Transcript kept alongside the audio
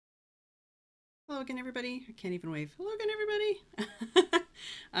Hello again, everybody. I can't even wave. Hello again, everybody.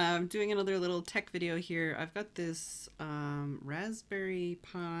 I'm doing another little tech video here. I've got this Raspberry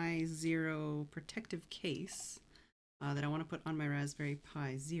Pi Zero protective case that I want to put on my Raspberry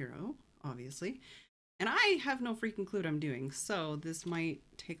Pi Zero, obviously. And I have no freaking clue what I'm doing, so this might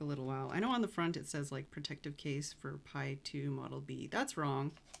take a little while. I know on the front it says like protective case for Pi 2 Model B. That's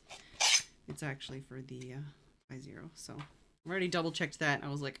wrong. It's actually for the Pi Zero, so I've already double checked that. I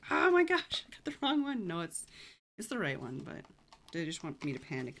was like, oh my gosh, I got the wrong one. No, it's the right one, but they just want me to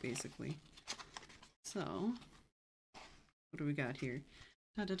panic basically. So, what do we got here?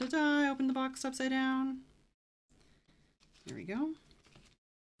 Da da da da, I opened the box upside down. There we go.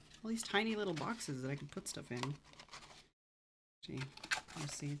 All these tiny little boxes that I can put stuff in. Gee, I'll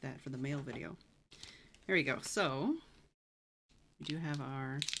save that for the mail video. There we go. So, we do have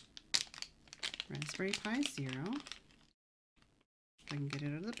our Raspberry Pi Zero. I can get it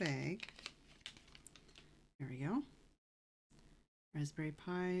out of the bag. There we go. Raspberry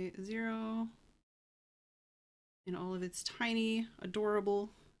Pi Zero in all of its tiny, adorable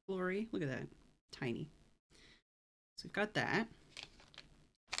glory. Look at that. Tiny. So we've got that.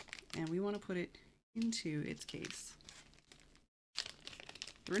 And we want to put it into its case.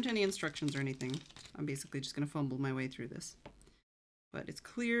 There aren't any instructions or anything. I'm basically just going to fumble my way through this. But it's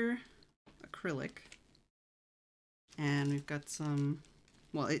clear acrylic. And we've got some,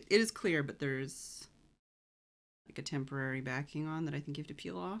 well, it is clear, but there's like a temporary backing on that I think you have to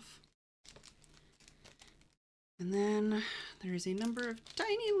peel off. And then there's a number of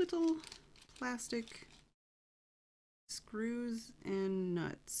tiny little plastic screws and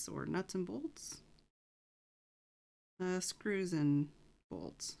nuts, or nuts and bolts. Screws and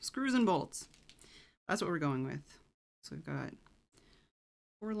bolts. Screws and bolts. That's what we're going with. So we've got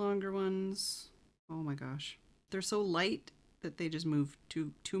 4 longer ones. Oh my gosh. They're so light that they just move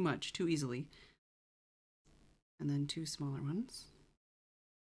too much, too easily. And then 2 smaller ones.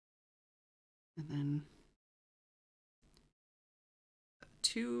 And then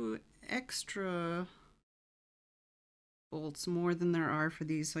 2 extra bolts, more than there are for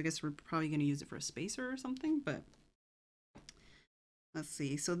these. So I guess we're probably going to use it for a spacer or something, but let's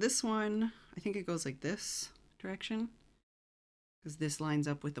see. So this one, I think it goes like this direction, because this lines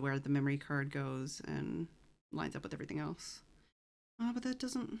up with where the memory card goes and lines up with everything else. But that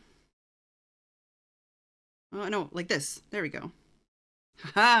doesn't... Oh, no, like this. There we go.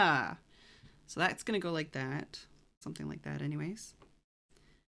 Haha! So that's going to go like that. Something like that anyways.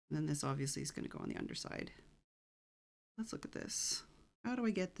 And then this obviously is going to go on the underside. Let's look at this. How do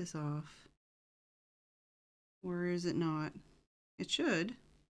I get this off? Or is it not? It should.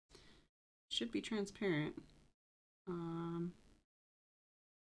 It should be transparent.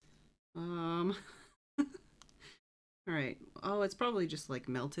 Alright. Oh, it's probably just like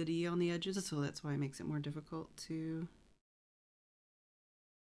melted-y on the edges, so that's why it makes it more difficult to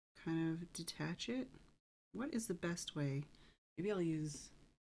kind of detach it. What is the best way? Maybe I'll use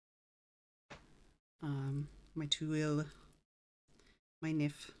my tool, my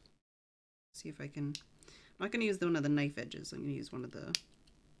knife. See if I can... I'm not going to use one of the knife edges. I'm going to use one of the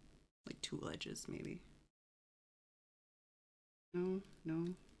like tool edges, maybe. No,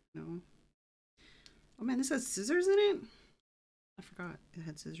 no, no. Oh man, this has scissors in it? I forgot it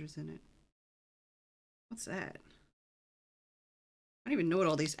had scissors in it. What's that? I don't even know what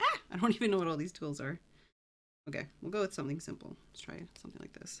all these... I don't even know what all these tools are. Okay, we'll go with something simple. Let's try something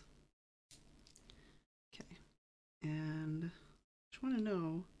like this. Okay. And I just want to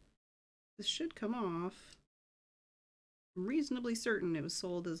know, this should come off. I'm reasonably certain it was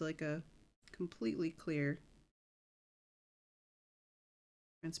sold as like a completely clear,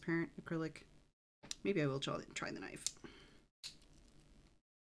 transparent acrylic. Maybe I will try the knife.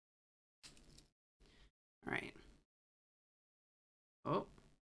 All right. Oh,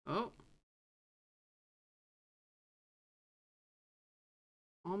 oh.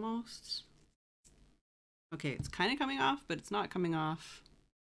 Almost. Okay, it's kind of coming off, but it's not coming off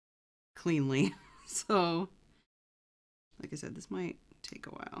cleanly. So, like I said, this might take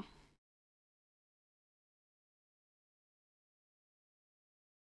a while.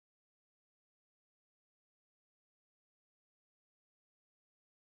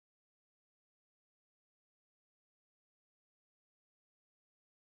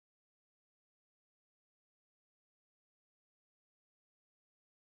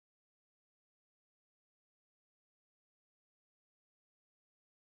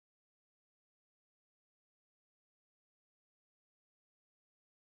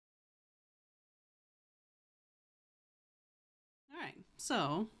 All right,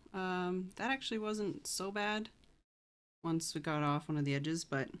 so that actually wasn't so bad once we got off one of the edges,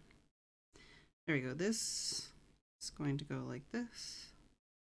 but There we go. This is going to go like this.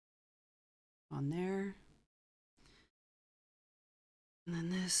 On there. And then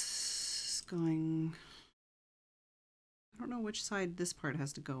this is going... I don't know which side this part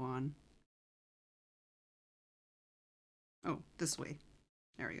has to go on. Oh, this way.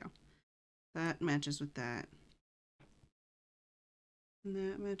 There we go. That matches with that. And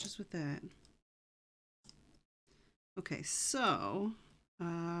that matches with that. Okay, so you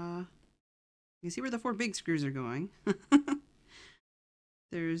can see where the 4 big screws are going.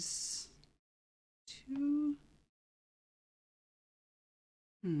 There's 2.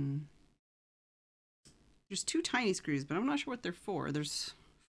 There's 2 tiny screws, but I'm not sure what they're for. There's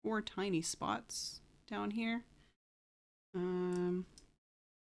 4 tiny spots down here.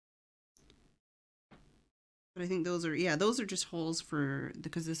 But I think those are, yeah, those are just holes for,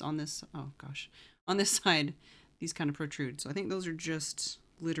 because this on this, oh gosh, on this side, these kind of protrude. So I think those are just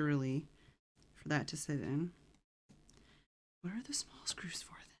literally for that to sit in. What are the small screws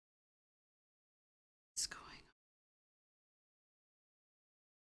for then? What's going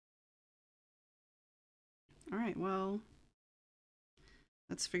on? All right, well,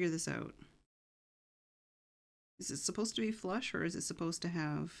 let's figure this out. Is it supposed to be flush, or is it supposed to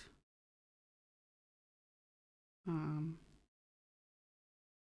have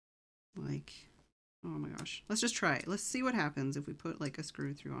like, oh my gosh, let's just try it. Let's see what happens if we put like a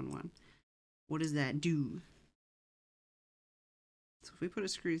screw through on one. What does that do? So if we put a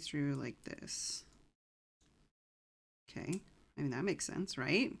screw through like this, okay, I mean that makes sense,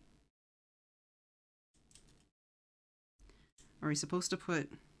 right? Are we supposed to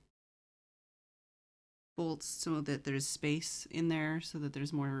put bolts so that there's space in there, so that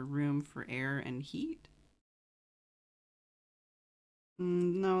there's more room for air and heat?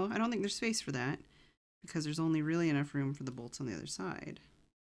 No, I don't think there's space for that, because there's only really enough room for the bolts on the other side.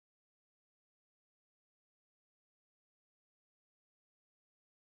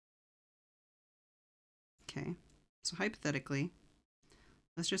 Okay, so hypothetically,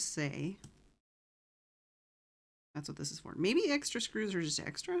 let's just say that's what this is for. Maybe extra screws are just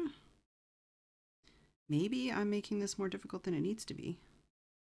extra? Maybe I'm making this more difficult than it needs to be.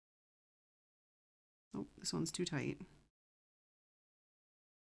 Oh, this one's too tight.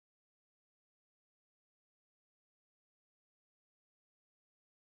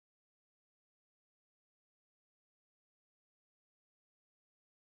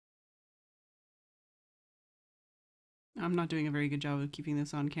 I'm not doing a very good job of keeping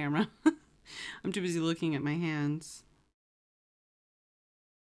this on camera. I'm too busy looking at my hands.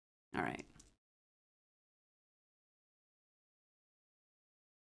 All right.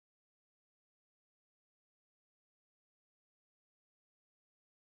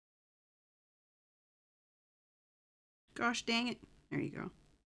 Gosh dang it. There you go.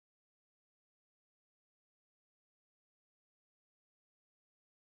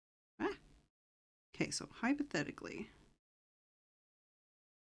 Ah. Okay, so hypothetically,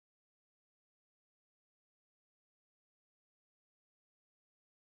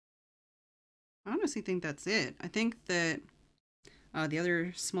 I honestly think that's it. I think that the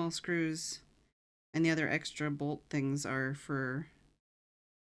other small screws and the other extra bolt things are for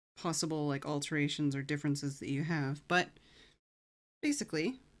possible like alterations or differences that you have. But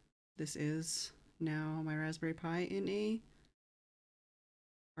basically, this is now my Raspberry Pi in a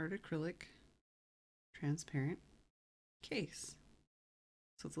hard acrylic transparent case.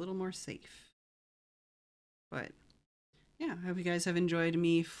 So it's a little more safe. But yeah, I hope you guys have enjoyed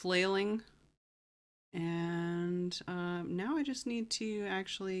me flailing. And now I just need to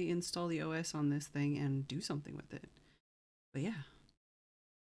actually install the OS on this thing and do something with it. But yeah.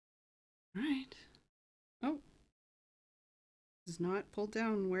 All right. Oh. It's not pulled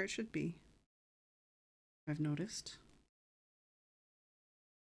down where it should be. I've noticed.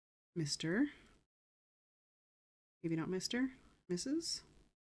 Mr. Maybe not Mr. Mrs.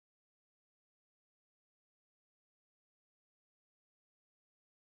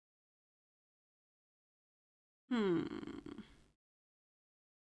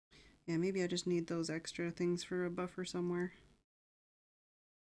 Yeah, maybe I just need those extra things for a buffer somewhere.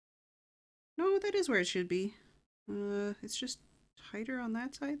 No, that is where it should be. It's just tighter on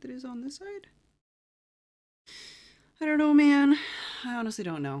that side than it is on this side. I don't know, man. I honestly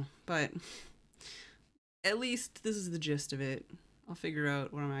don't know, but at least this is the gist of it. I'll figure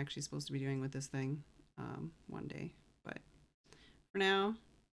out what I'm actually supposed to be doing with this thing one day. But for now,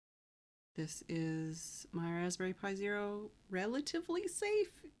 this is my Raspberry Pi Zero, relatively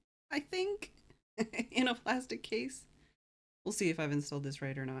safe, I think, in a plastic case. We'll see if I've installed this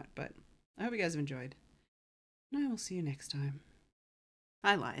right or not, but I hope you guys have enjoyed. And I will see you next time.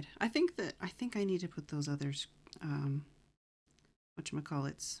 I lied. I think I need to put those others,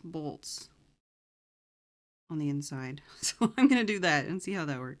 whatchamacallits, bolts on the inside. So I'm gonna do that and see how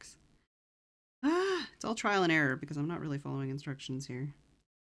that works. It's all trial and error because I'm not really following instructions here.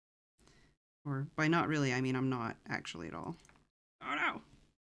 Or by not really, I mean I'm not actually at all. Oh no!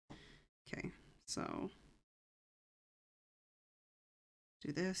 Okay, so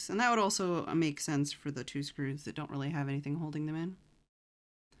do this. And that would also make sense for the 2 screws that don't really have anything holding them in.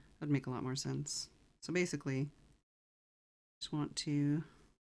 That'd make a lot more sense. So basically, just want to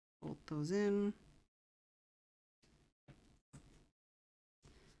bolt those in.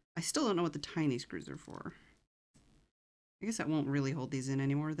 I still don't know what the tiny screws are for. I guess that won't really hold these in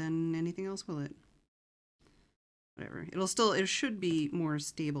any more than anything else, will it? Whatever. It should be more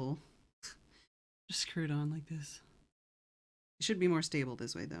stable. Just screw it on like this. It should be more stable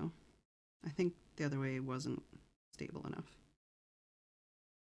this way, though. I think the other way wasn't stable enough.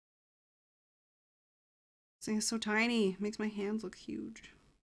 This thing is so tiny. It makes my hands look huge.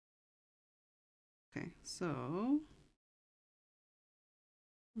 Okay, so...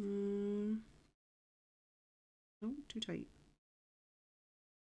 oh, too tight.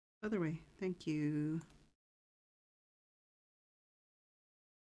 Other way. Thank you.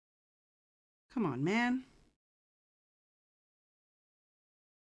 Come on, man.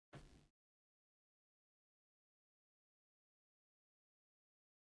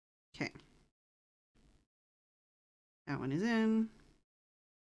 Okay. That one is in.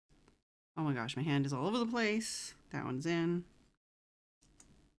 Oh my gosh, my hand is all over the place. That one's in.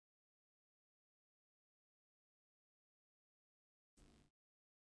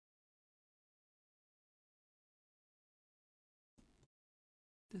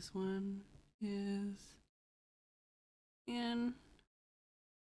 This one is in.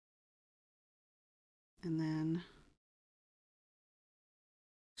 And then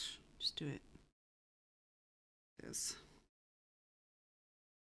just do it this.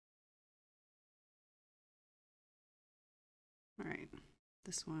 All right,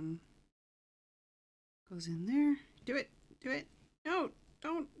 this one goes in there. Do it, do it. No,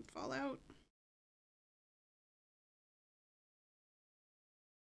 don't fall out.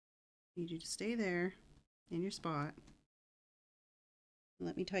 Need you to stay there in your spot.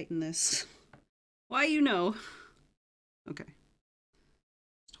 Let me tighten this. Why, you know. Okay.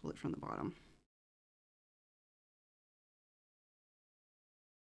 Just hold it from the bottom.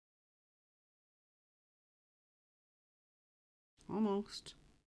 Almost.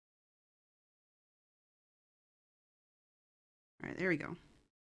 All right, there we go.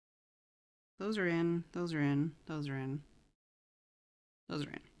 Those are in, those are in, those are in, those are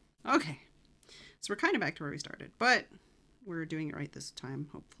in. Okay, so we're kind of back to where we started, but we're doing it right this time,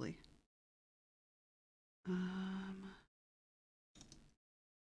 hopefully.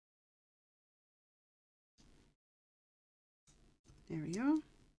 There we go.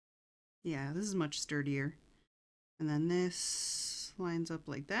 Yeah, this is much sturdier. And then this lines up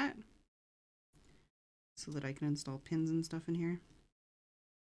like that so that I can install pins and stuff in here.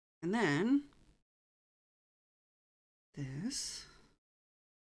 And then this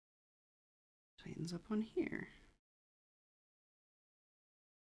tightens up on here.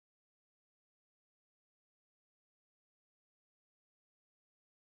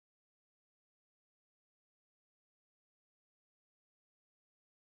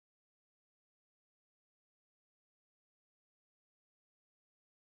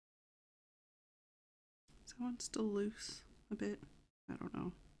 Is that one still loose a bit? I don't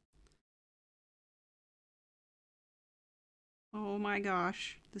know. Oh my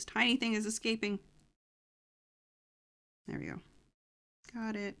gosh, this tiny thing is escaping. There we go.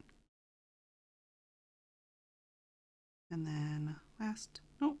 Got it. And then last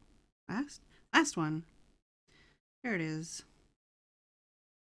one. There it is.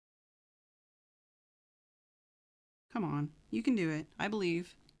 Come on, you can do it. I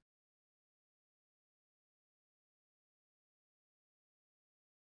believe.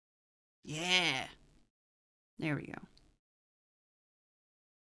 Yeah. There we go.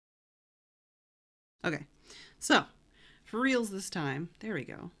 Okay, so for reals this time, there we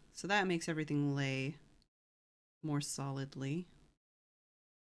go. So that makes everything lay more solidly.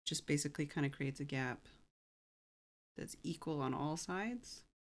 Just basically kind of creates a gap that's equal on all sides.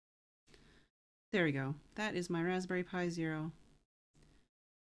 There we go. That is my Raspberry Pi Zero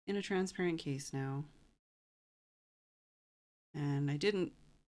in a transparent case now. And I didn't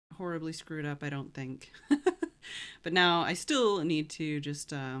horribly screw it up, I don't think. But now I still need to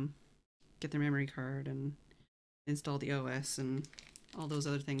just get the memory card and install the OS and all those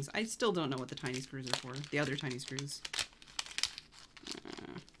other things. I still don't know what the tiny screws are for, the other tiny screws.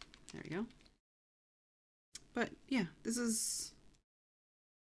 we go. But yeah, this is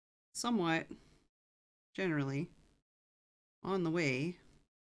somewhat generally on the way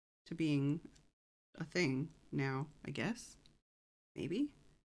to being a thing now, I guess. Maybe.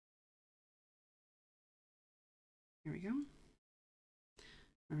 Here we go.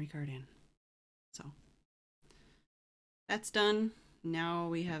 Memory card in. So that's done. Now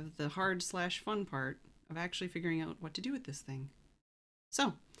we have the hard/fun part of actually figuring out what to do with this thing.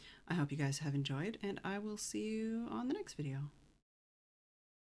 So I hope you guys have enjoyed, and I will see you on the next video.